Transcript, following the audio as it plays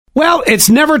Well, it's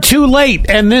never too late,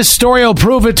 and this story will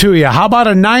prove it to you. How about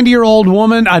a 90-year-old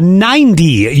woman, not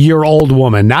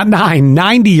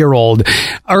 90-year-old,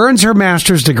 earns her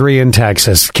master's degree in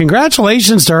Texas.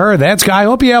 Congratulations to her. I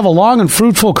hope you have a long and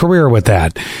fruitful career with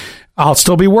that. I'll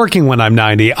still be working when I'm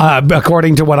 90,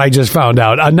 according to what I just found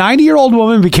out. A 90-year-old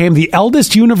woman became the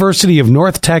eldest University of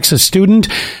North Texas student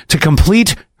to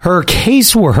complete her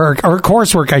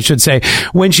coursework, I should say,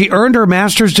 when she earned her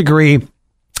master's degree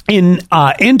in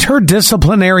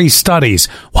interdisciplinary studies.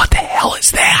 What the hell is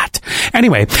that?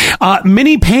 Anyway,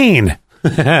 Minnie Payne.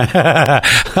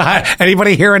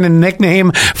 Anybody hearing a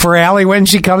nickname for Allie when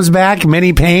she comes back?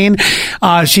 Minnie Payne.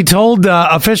 She told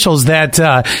officials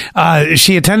that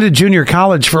she attended junior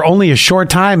college for only a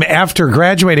short time after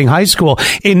graduating high school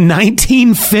in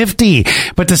 1950,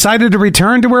 but decided to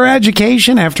return to her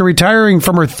education after retiring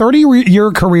from her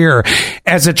 30-year career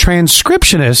as a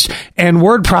transcriptionist and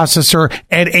word processor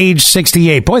at age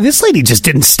 68. Boy, this lady just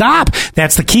didn't stop.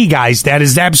 That's the key, guys. That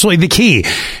is absolutely the key.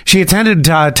 She attended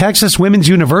Texas Women's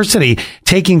University,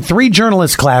 taking 3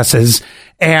 journalist classes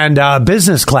and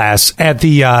business class at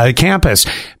the campus.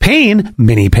 Payne,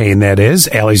 Minnie Payne, that is,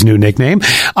 Allie's new nickname,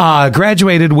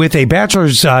 graduated with a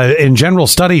bachelor's in general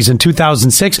studies in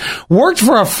 2006, worked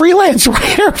for a freelance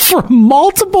writer for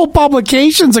multiple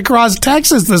publications across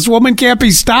Texas. This woman can't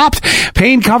be stopped.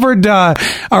 Payne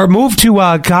moved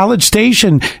to College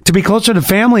Station to be closer to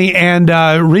family and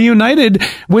reunited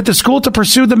with the school to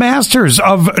pursue the master's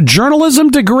of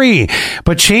journalism degree,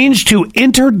 but changed to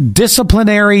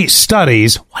interdisciplinary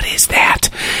studies. What is that?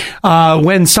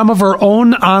 When some of her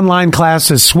own online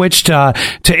classes switched to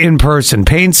in-person.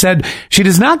 Payne said she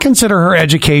does not consider her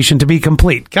education to be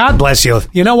complete. God bless you.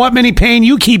 You know what, Minnie Payne?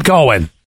 You keep going.